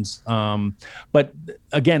expectations. But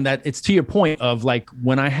again, that it's to your point of like,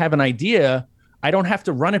 when I have an idea, I don't have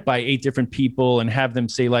to run it by 8 different people and have them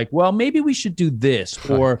say like, well, maybe we should do this,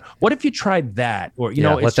 or what if you tried that? Or, you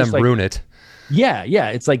know, let them ruin it. Yeah.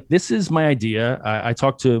 It's like, this is my idea. I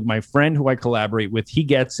talked to my friend who I collaborate with. He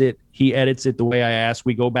gets it. He edits it the way I ask.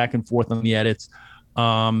 We go back and forth on the edits.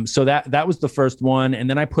 So that was the first one. And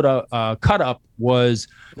then I put a Cut Up was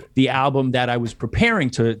the album that I was preparing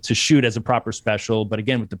to shoot as a proper special. But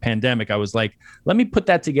again, with the pandemic, I was like, let me put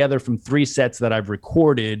that together from 3 sets that I've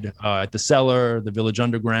recorded at the Cellar, the Village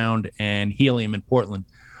Underground, and Helium in Portland.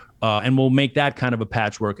 And we'll make that kind of a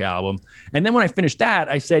patchwork album. And then when I finished that,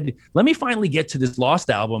 I said, let me finally get to this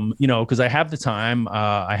Lost album, you know, because I have the time,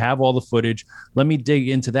 I have all the footage. Let me dig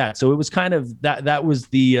into that. So it was kind of that was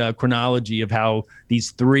the chronology of how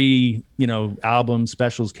these 3, you know, album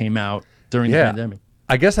specials came out during the pandemic.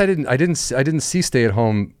 I guess I didn't see Stay at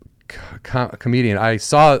Home Comedian. I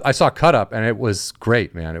saw Cut Up, and it was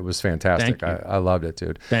great, man. It was fantastic. I loved it,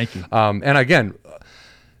 dude. Thank you. And again,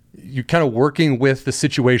 you kind of working with the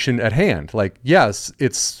situation at hand. Like, yes,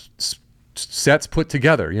 it's sets put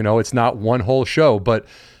together, you know, it's not one whole show, but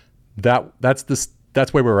that's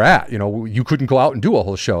where we're at. You know, you couldn't go out and do a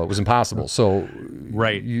whole show. It was impossible. So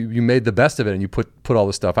right. You made the best of it, and you put all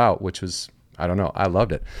the stuff out, which was, I don't know, I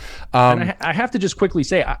loved it. And I have to just quickly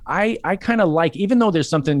say, I kind of like, even though there's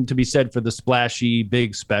something to be said for the splashy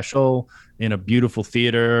big special in a beautiful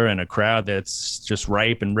theater and a crowd that's just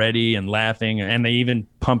ripe and ready and laughing, and they even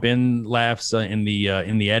pump in laughs in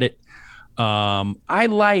the edit. I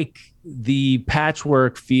like the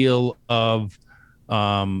patchwork feel of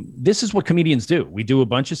this is what comedians do. We do a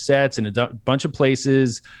bunch of sets in a bunch of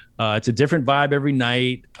places. It's a different vibe every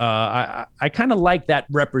night. I kind of like that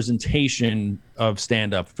representation of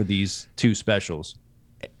stand-up for these 2 specials.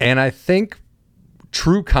 And I think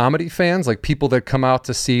true comedy fans, like people that come out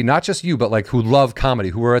to see, not just you, but like who love comedy,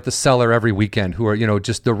 who are at the Cellar every weekend, who are, you know,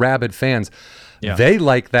 just the rabid fans, they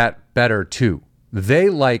like that better too. They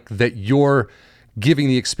like that you're giving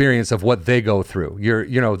the experience of what they go through.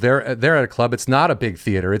 They're at a club. It's not a big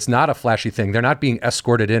theater. It's not a flashy thing. They're not being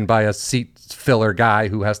escorted in by a seat filler guy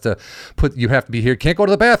who has to you have to be here. Can't go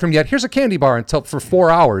to the bathroom yet. Here's a candy bar for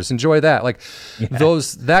 4 hours. Enjoy that. Like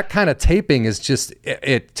that kind of taping is just,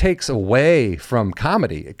 it takes away from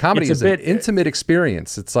comedy. Comedy is an intimate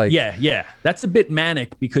experience. It's like, yeah. That's a bit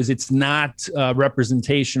manic because it's not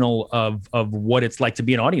representational of what it's like to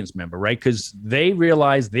be an audience member, right? Because they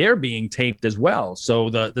realize they're being taped as well. So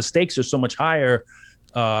the stakes are so much higher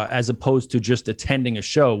as opposed to just attending a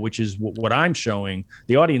show, which is what I'm showing.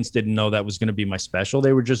 The audience didn't know that was going to be my special.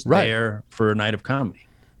 They were just there for a night of comedy.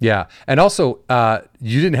 Yeah. And also,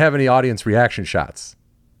 you didn't have any audience reaction shots,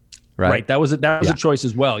 right? Right. That was a choice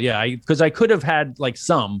as well. Yeah. Because I could have had like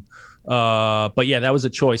some, but yeah, that was a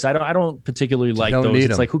choice. I don't particularly like those.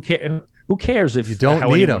 It's like, who cares if you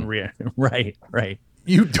don't need them? Right.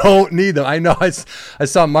 You don't need them. I know. I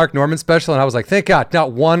saw Mark Norman's special, and I was like, thank God,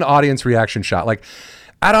 not one audience reaction shot. Like,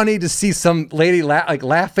 I don't need to see some lady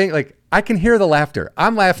laughing. Like, I can hear the laughter.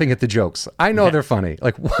 I'm laughing at the jokes. I know they're funny.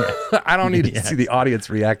 Like, I don't need to see the audience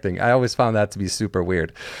reacting. I always found that to be super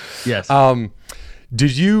weird. Yes.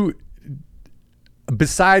 Did you,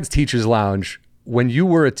 besides Teachers Lounge, when you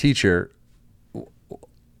were a teacher,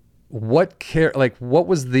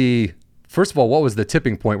 first of all, what was the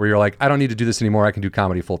tipping point where you're like, I don't need to do this anymore. I can do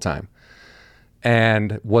comedy full time.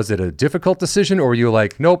 And was it a difficult decision, or were you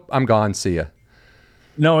like, nope, I'm gone. See ya?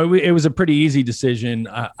 No, it was a pretty easy decision.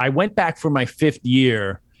 I went back for my 5th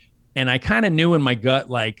year, and I kind of knew in my gut,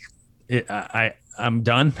 like, I'm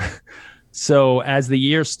done. So as the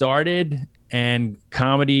year started and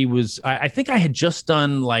comedy was, I think I had just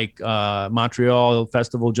done like Montreal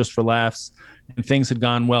Festival just for laughs, and things had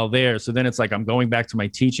gone well there. So then it's like, I'm going back to my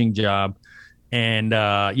teaching job and,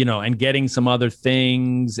 and getting some other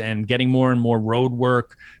things and getting more and more road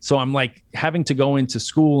work. So I'm like having to go into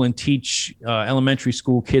school and teach elementary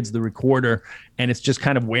school kids the recorder, and it's just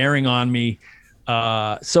kind of wearing on me.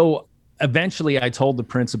 So eventually I told the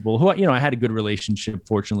principal, who, I had a good relationship,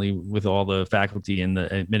 fortunately, with all the faculty and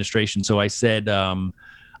the administration. So I said, I'm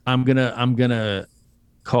gonna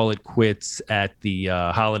call it quits at the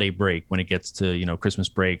holiday break when it gets to Christmas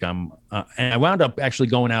break. And I wound up actually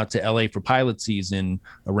going out to LA for pilot season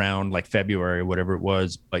around like February or whatever it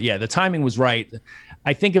was. But yeah, the timing was right.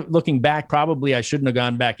 I think looking back, probably I shouldn't have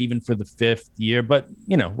gone back even for the 5th year, but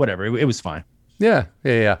whatever, it was fine. Yeah.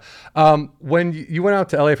 When you went out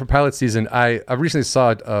to LA for pilot season, I recently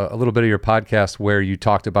saw a little bit of your podcast where you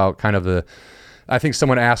talked about kind of I think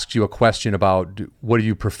someone asked you a question about what do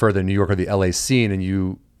you prefer, the New York or the LA scene, and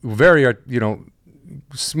you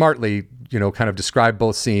smartly, kind of describe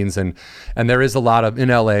both scenes, and there is a lot of in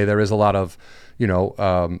LA. There is a lot of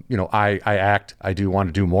I act. I do want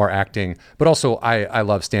to do more acting, but also I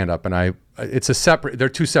love stand up, and they're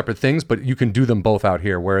two separate things, but you can do them both out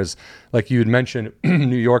here. Whereas, like you had mentioned,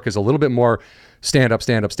 New York is a little bit more stand up.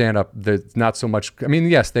 There's not so much. I mean,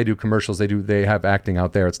 yes, they do commercials. They have acting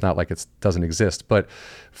out there. It's not like it doesn't exist, but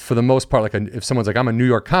for the most part, if someone's like, I'm a New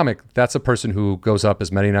York comic, that's a person who goes up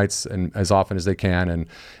as many nights and as often as they can,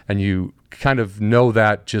 and you kind of know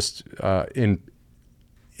that just in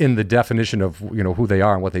the definition of who they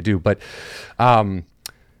are and what they do. But because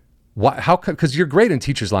you're great in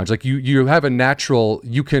Teachers Lounge, like you have a natural,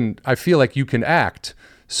 I feel like you can act.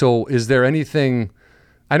 So is there anything?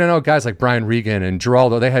 I don't know, guys like Brian Regan and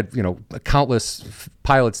Geraldo, they had countless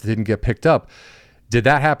pilots that didn't get picked up. Did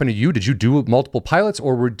that happen to you? Did you do multiple pilots,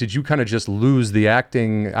 or did you kind of just lose the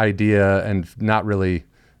acting idea and didn't really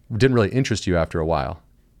interest you after a while?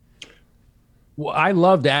 Well, I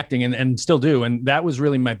loved acting and still do. And that was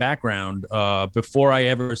really my background. Before I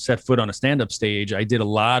ever set foot on a stand-up stage, I did a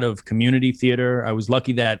lot of community theater. I was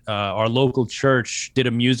lucky that our local church did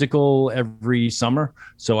a musical every summer.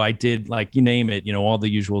 So I did, like, you name it, all the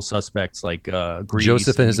usual suspects, like Grease.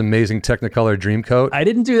 Joseph and his amazing Technicolor Dreamcoat. I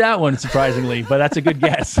didn't do that one, surprisingly, but that's a good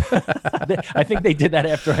guess. I think they did that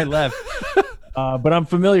after I left. But I'm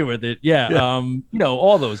familiar with it. Yeah.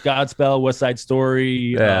 All those Godspell, West Side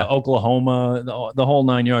Story, Oklahoma, the whole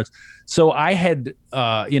 9 yards. So I had,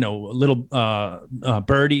 little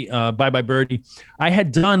Birdie, Bye Bye Birdie. I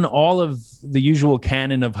had done all of the usual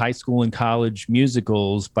canon of high school and college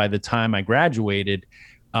musicals by the time I graduated,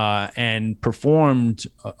 and performed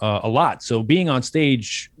a lot. So being on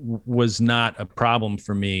stage was not a problem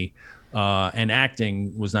for me. And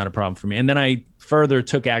acting was not a problem for me. And then I further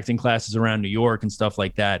took acting classes around New York and stuff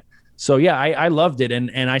like that. So yeah, I loved it.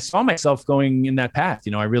 And I saw myself going in that path.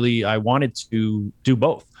 I wanted to do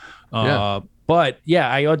both. But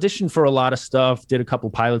yeah, I auditioned for a lot of stuff, did a couple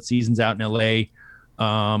pilot seasons out in LA.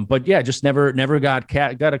 But yeah, just never got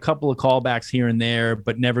a couple of callbacks here and there,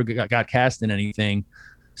 but never got cast in anything.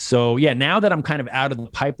 So yeah, now that I'm kind of out of the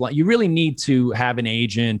pipeline, you really need to have an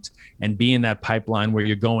agent and be in that pipeline where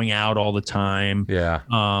you're going out all the time. Yeah.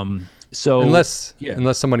 So unless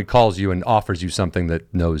somebody calls you and offers you something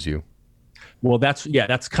that knows you. Well, that's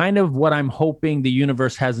kind of what I'm hoping the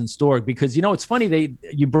universe has in store, because it's funny,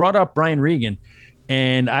 you brought up Brian Regan,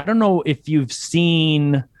 and I don't know if you've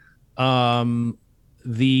seen I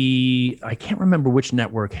can't remember which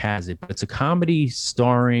network has it, but it's a comedy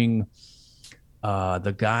starring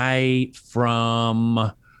the guy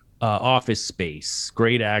from Office Space,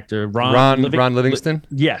 great actor, Ron Livingston.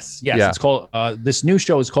 Yes. Yeah. It's called this new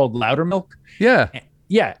show is called Loudermilk. Yeah.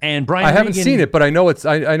 Yeah, and Brian. I haven't seen it, but I know it's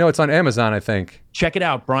on Amazon, I think. Check it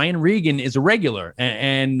out. Brian Regan is a regular,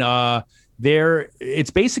 and it's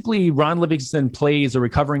basically Ron Livingston plays a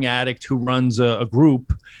recovering addict who runs a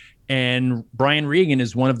group, and Brian Regan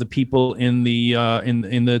is one of the people in the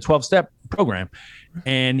 12-step program.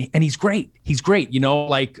 And he's great.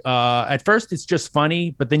 At first it's just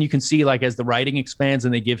funny, but then you can see, like, as the writing expands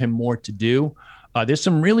and they give him more to do, there's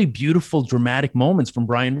some really beautiful dramatic moments from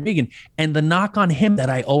Brian Regan. And the knock on him that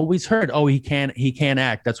I always heard, he can't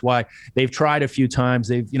act. That's why they've tried a few times.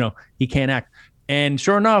 He can't act. And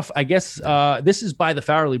sure enough, I guess this is by the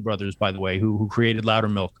Farrelly brothers, by the way, who created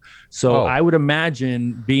Loudermilk. So I would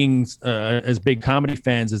imagine, being as big comedy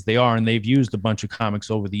fans as they are, and they've used a bunch of comics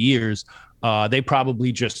over the years, they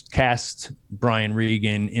probably just cast Brian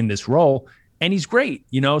Regan in this role, and he's great,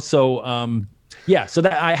 So so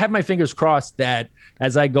that I have my fingers crossed that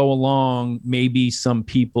as I go along, maybe some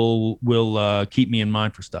people will keep me in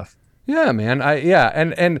mind for stuff. Yeah, man.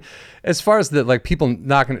 And as far as the people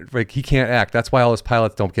knocking, he can't act. That's why all his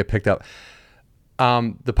pilots don't get picked up.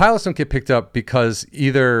 The pilots don't get picked up because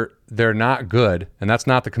either they're not good, and that's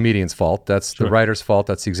not the comedian's fault. That's the writer's fault.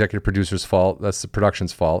 That's the executive producer's fault. That's the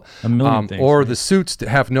production's fault. A million things. Or the suits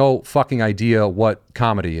have no fucking idea what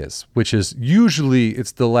comedy is, which is usually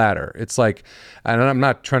it's the latter. It's like, and I'm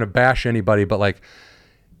not trying to bash anybody, but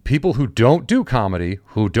people who don't do comedy,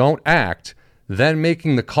 who don't act, then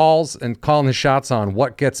making the calls and calling the shots on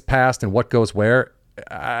what gets passed and what goes where,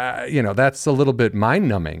 that's a little bit mind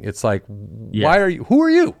numbing. It's like, why are you? Who are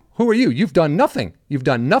you? Who are you? You've done nothing.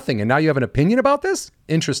 And now you have an opinion about this?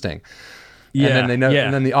 Interesting. Yeah. And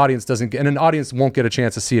then the audience doesn't get, and an audience won't get a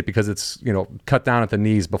chance to see it because it's, cut down at the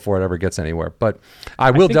knees before it ever gets anywhere. But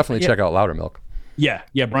I will definitely check out Loudermilk. Yeah.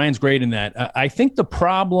 Brian's great in that. I think the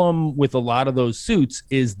problem with a lot of those suits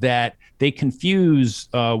is that they confuse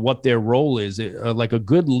what their role is. Like a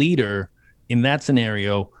good leader in that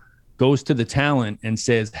scenario goes to the talent and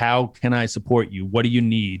says, how can I support you? What do you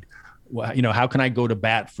need? How can I go to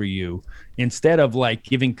bat for you? Instead of like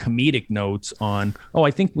giving comedic notes on, oh, I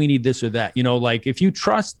think we need this or that. Like if you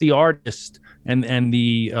trust the artist and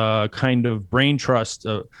the kind of brain trust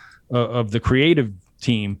of the creative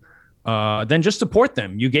team, then just support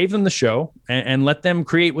them. You gave them the show and let them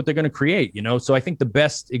create what they're going to create, So I think the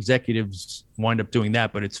best executives wind up doing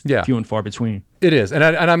that, but it's few and far between. It is. And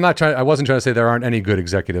I wasn't trying to say there aren't any good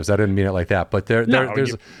executives. I didn't mean it like that, but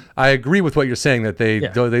I agree with what you're saying, that they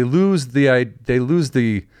lose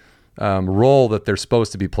the role that they're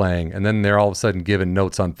supposed to be playing, and then they're all of a sudden given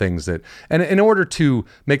notes on things that, and in order to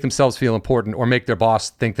make themselves feel important or make their boss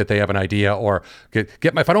think that they have an idea, or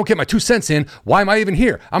if I don't get my 2 cents in, why am I even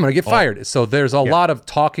here? I'm going to get fired. So there's a lot of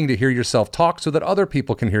talking to hear yourself talk so that other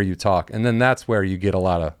people can hear you talk, and then that's where you get a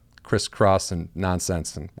lot of crisscross and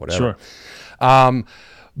nonsense and whatever. Sure.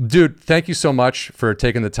 Dude, thank you so much for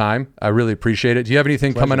taking the time. I really appreciate it. Do you have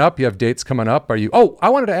anything coming up? You have dates coming up? I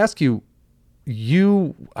wanted to ask you,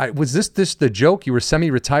 was this the joke? You were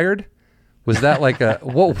semi-retired? Was that like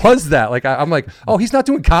what was that? Like, I'm like, oh, he's not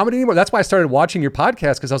doing comedy anymore. That's why I started watching your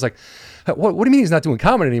podcast, because I was like, what do you mean he's not doing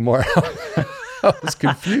comedy anymore? I was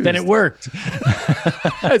confused. Then it worked.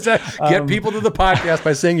 Get people to the podcast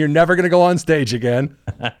by saying you're never going to go on stage again.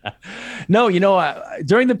 No,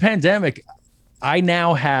 during the pandemic,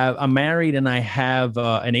 I'm married and I have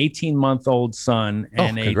an 18-month-old son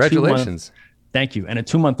and congratulations. Thank you. And a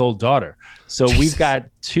 2-month-old daughter. So we've got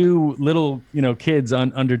 2 little, kids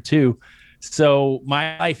under 2. So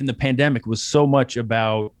my life in the pandemic was so much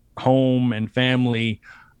about home and family.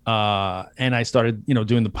 And I started,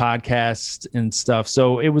 doing the podcast and stuff.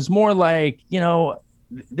 So it was more like,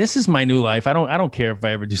 this is my new life. I don't care if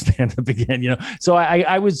I ever do stand up again, So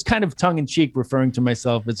I was kind of tongue in cheek referring to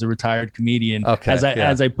myself as a retired comedian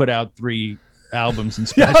as I put out 3 albums and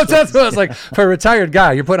specials. Yeah, that's what I was like. For a retired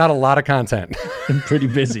guy, you're putting out a lot of content. I'm pretty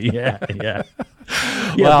busy. Yeah.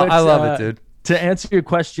 Well, I love it, dude. To answer your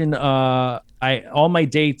question, all my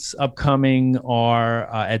dates upcoming are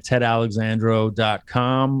at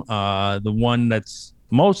tedalexandro.com. The one that's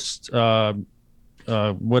most what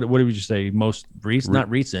did we just say? Most recent, not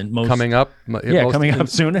recent. Most coming up. Coming up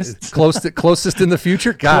soonest. Closest in the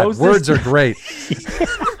future. God, Closest. Words are great.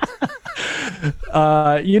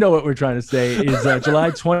 You know what we're trying to say is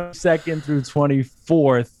July 22nd through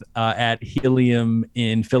 24th at Helium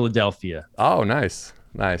in Philadelphia. Oh, nice.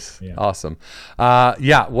 Yeah. Awesome.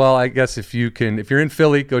 Well, I guess if you're in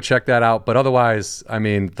Philly, go check that out. But otherwise,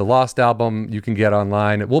 the Lost album you can get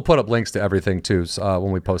online. We'll put up links to everything too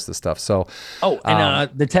when we post this stuff. So,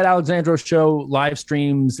 the Ted Alexandro Show live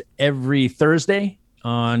streams every Thursday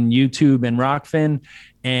on YouTube and Rockfin.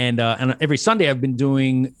 And every Sunday I've been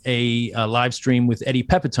doing a live stream with Eddie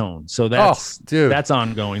Pepitone. So that's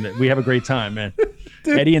ongoing. We have a great time, man.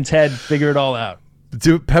 Eddie and Ted figure it all out.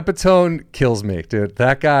 Dude, Pepitone kills me, dude.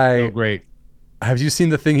 That guy. Oh, great. Have you seen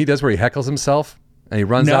the thing he does where he heckles himself and he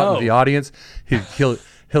runs out into the audience? He'll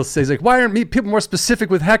say, he's like, why aren't people more specific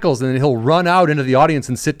with heckles? And then he'll run out into the audience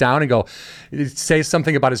and sit down and say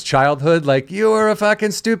something about his childhood, like, you were a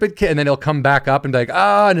fucking stupid kid. And then he'll come back up and be like,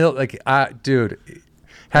 and he'll dude.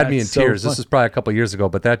 Had me in tears. This was probably a couple of years ago,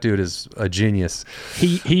 but that dude is a genius.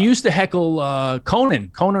 He used to heckle Conan.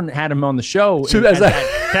 Conan had him on the show as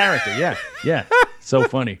that character. Yeah. So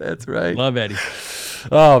funny. That's right. Love Eddie.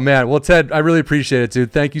 Oh, man. Well, Ted, I really appreciate it,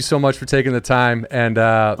 dude. Thank you so much for taking the time, and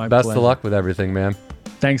best of luck with everything, man.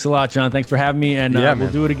 Thanks a lot, John. Thanks for having me, and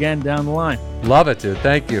we'll do it again down the line. Love it, dude.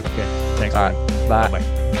 Thank you. Okay. Thanks. All right. Bye.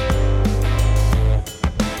 Bye.